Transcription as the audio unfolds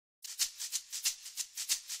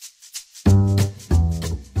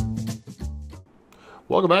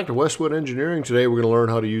Welcome back to Westwood Engineering. Today we're going to learn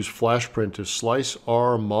how to use Flashprint to slice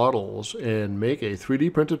our models and make a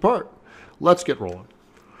 3D printed part. Let's get rolling.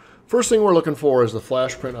 First thing we're looking for is the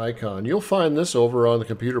Flashprint icon. You'll find this over on the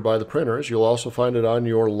computer by the printers. You'll also find it on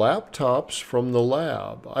your laptops from the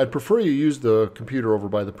lab. I'd prefer you use the computer over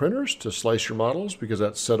by the printers to slice your models because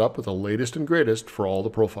that's set up with the latest and greatest for all the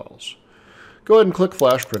profiles. Go ahead and click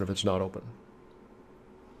Flashprint if it's not open.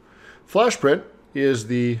 Flashprint is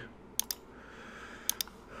the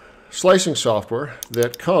slicing software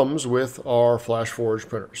that comes with our FlashForge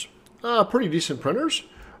printers. Pretty decent printers,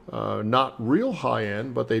 not real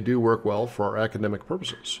high-end, but they do work well for our academic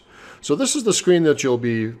purposes. So this is the screen that you'll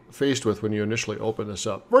be faced with when you initially open this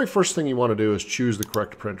up. Very first thing you want to do is choose the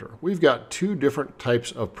correct printer. We've got two different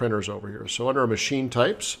types of printers over here. So under machine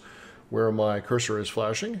types, where my cursor is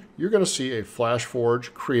flashing, you're going to see a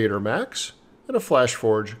FlashForge Creator Max and a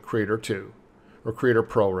FlashForge Creator 2, or Creator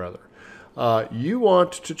Pro rather. You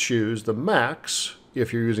want to choose the Max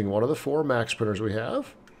if you're using one of the 4 Max printers we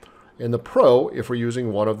have, and the Pro if we're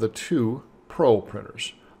using one of the 2 Pro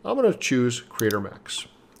printers. I'm going to choose Creator Max.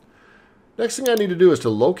 Next thing I need to do is to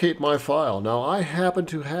locate my file. Now I happen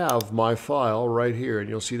to have my file right here, and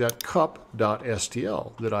you'll see that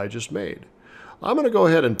cup.stl that I just made. I'm going to go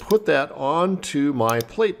ahead and put that onto my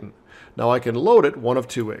Platen. Now I can load it one of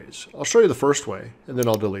 2 ways. I'll show you the first way, and then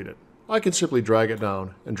I'll delete it. I can simply drag it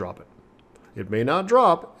down and drop it. It may not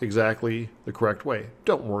drop exactly the correct way.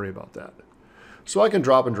 Don't worry about that. So I can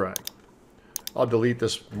drop and drag. I'll delete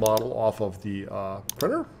this model off of the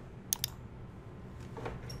printer.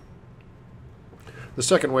 The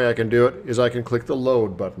second way I can do it is I can click the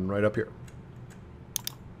load button right up here.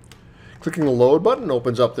 Clicking the load button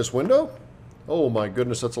opens up this window. Oh my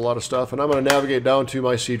goodness, that's a lot of stuff. And I'm going to navigate down to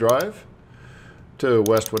my C drive, to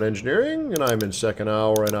Westwood Engineering, and I'm in second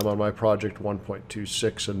hour, and I'm on my project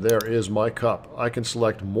 1.26, and there is my cup. I can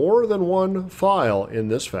select more than one file in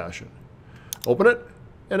this fashion. Open it,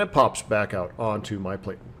 and it pops back out onto my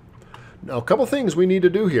plate. Now, a couple things we need to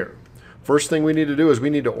do here. First thing we need to do is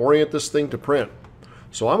we need to orient this thing to print.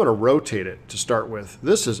 So I'm going to rotate it to start with.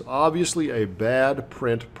 This is obviously a bad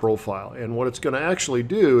print profile, and what it's going to actually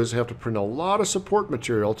do is have to print a lot of support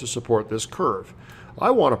material to support this curve. I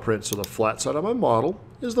want to print so the flat side of my model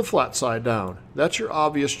is the flat side down. That's your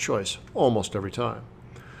obvious choice almost every time.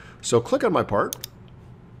 So click on my part,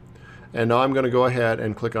 and now I'm going to go ahead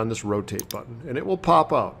and click on this rotate button, and it will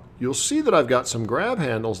pop out. You'll see that I've got some grab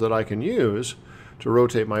handles that I can use to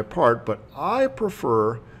rotate my part, but I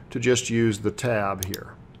prefer to just use the tab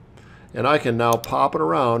here. And I can now pop it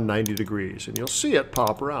around 90 degrees, and you'll see it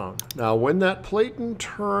pop around. Now when that Platen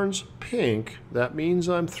turns pink, that means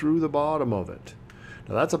I'm through the bottom of it.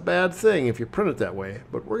 Now that's a bad thing if you print it that way,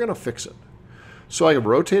 but we're going to fix it. So I can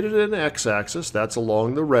rotate it in the x-axis, that's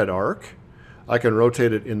along the red arc. I can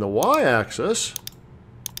rotate it in the y-axis,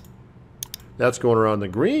 that's going around the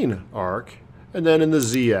green arc, and then in the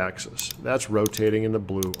z-axis, that's rotating in the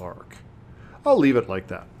blue arc. I'll leave it like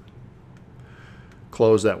that.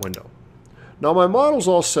 Close that window. Now my model's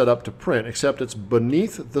all set up to print, except it's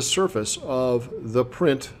beneath the surface of the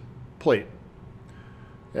print plate,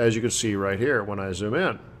 as you can see right here when I zoom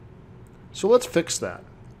in. So let's fix that.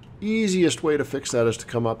 Easiest way to fix that is to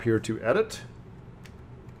come up here to Edit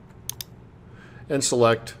and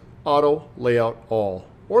select Auto Layout All,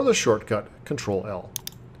 or the shortcut Control L.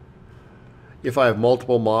 If I have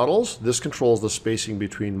multiple models, this controls the spacing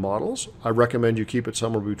between models. I recommend you keep it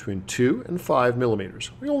somewhere between 2 and 5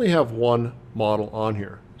 millimeters. We only have one model on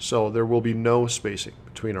here, so there will be no spacing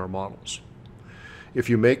between our models. If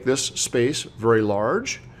you make this space very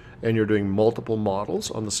large and you're doing multiple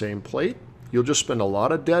models on the same plate, you'll just spend a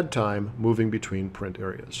lot of dead time moving between print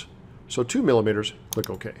areas. So 2 millimeters,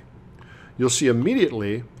 click OK. You'll see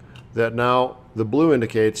immediately that now the blue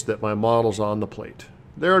indicates that my model's on the plate.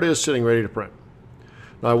 There it is sitting ready to print.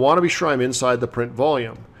 Now I want to be sure I'm inside the print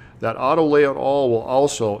volume. That Auto Layout All will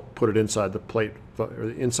also put it inside the plate, or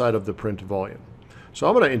inside of the print volume. So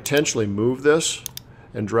I'm going to intentionally move this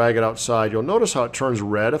and drag it outside. You'll notice how it turns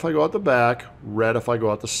red if I go out the back, red if I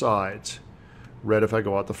go out the sides, red if I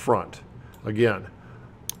go out the front. Again,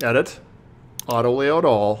 Edit, Auto Layout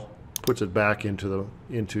All, puts it back into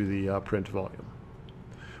the print volume.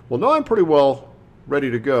 Well, now I'm pretty well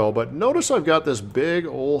ready to go, but notice I've got this big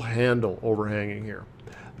old handle overhanging here.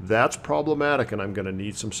 That's problematic, and I'm going to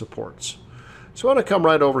need some supports. So I'm going to come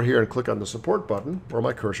right over here and click on the support button where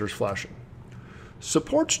my cursor is flashing.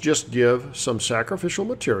 Supports just give some sacrificial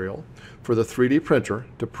material for the 3D printer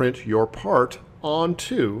to print your part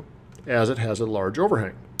onto, as it has a large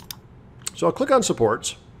overhang. So I'll click on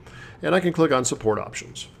supports, and I can click on support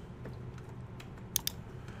options.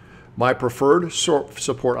 My preferred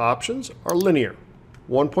support options are linear.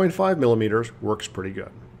 1.5 millimeters works pretty good.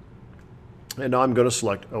 And now I'm going to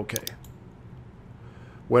select OK.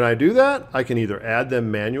 When I do that, I can either add them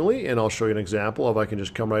manually, and I'll show you an example of I can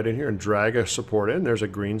just come right in here and drag a support in. There's a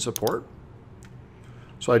green support.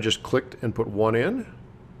 So I just clicked and put one in,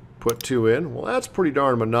 put two in. Well, that's pretty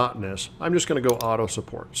darn monotonous. I'm just going to go auto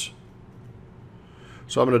supports.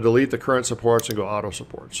 So I'm going to delete the current supports and go auto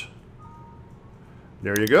supports.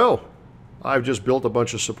 There you go. I've just built a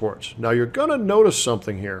bunch of supports. Now you're going to notice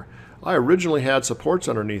something here. I originally had supports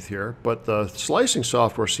underneath here, but the slicing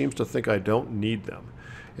software seems to think I don't need them.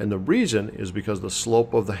 And the reason is because the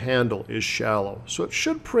slope of the handle is shallow, so it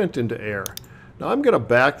should print into air. Now I'm going to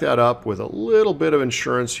back that up with a little bit of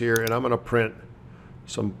insurance here, and I'm going to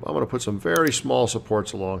put some very small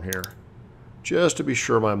supports along here, just to be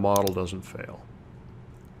sure my model doesn't fail.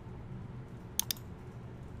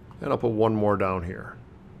 And I'll put one more down here.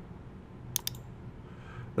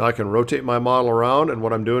 Now I can rotate my model around, and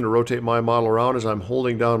what I'm doing to rotate my model around is I'm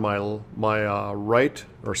holding down my right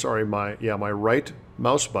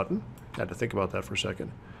mouse button. Had to think about that for a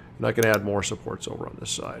second. And I can add more supports over on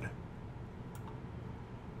this side.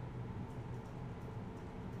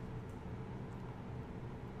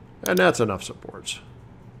 And that's enough supports.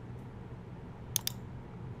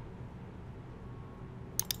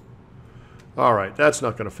 All right, that's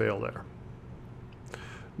not going to fail there.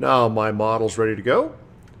 Now my model's ready to go.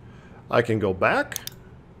 I can go back,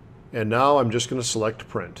 and now I'm just going to select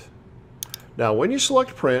print. Now when you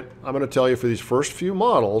select print, I'm going to tell you for these first few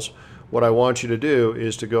models, what I want you to do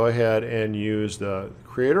is to go ahead and use the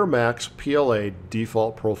Creator Max PLA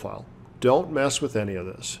default profile. Don't mess with any of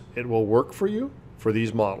this. It will work for you for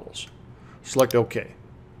these models. Select OK.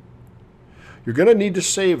 You're going to need to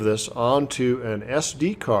save this onto an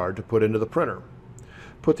SD card to put into the printer.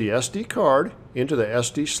 Put the SD card into the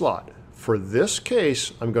SD slot. For this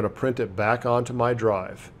case, I'm going to print it back onto my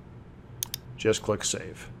drive. Just click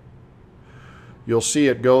Save. You'll see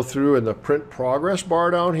it go through in the print progress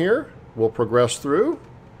bar down here. We'll progress through.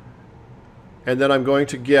 And then I'm going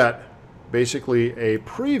to get basically a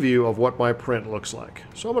preview of what my print looks like.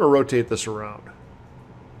 So I'm going to rotate this around.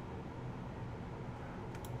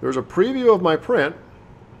 There's a preview of my print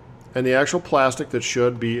and the actual plastic that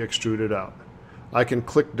should be extruded out. I can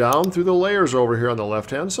click down through the layers over here on the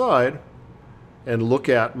left-hand side and look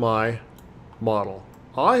at my model.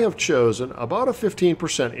 I have chosen about a 15%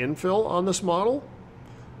 infill on this model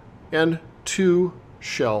and 2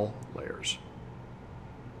 shell layers.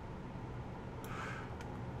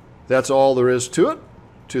 That's all there is to it,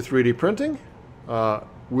 to 3D printing.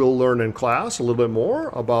 We'll learn in class a little bit more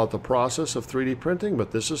about the process of 3D printing,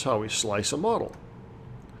 but this is how we slice a model.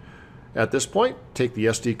 At this point, take the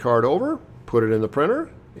SD card over, put it in the printer,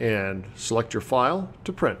 and select your file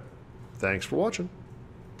to print. Thanks for watching.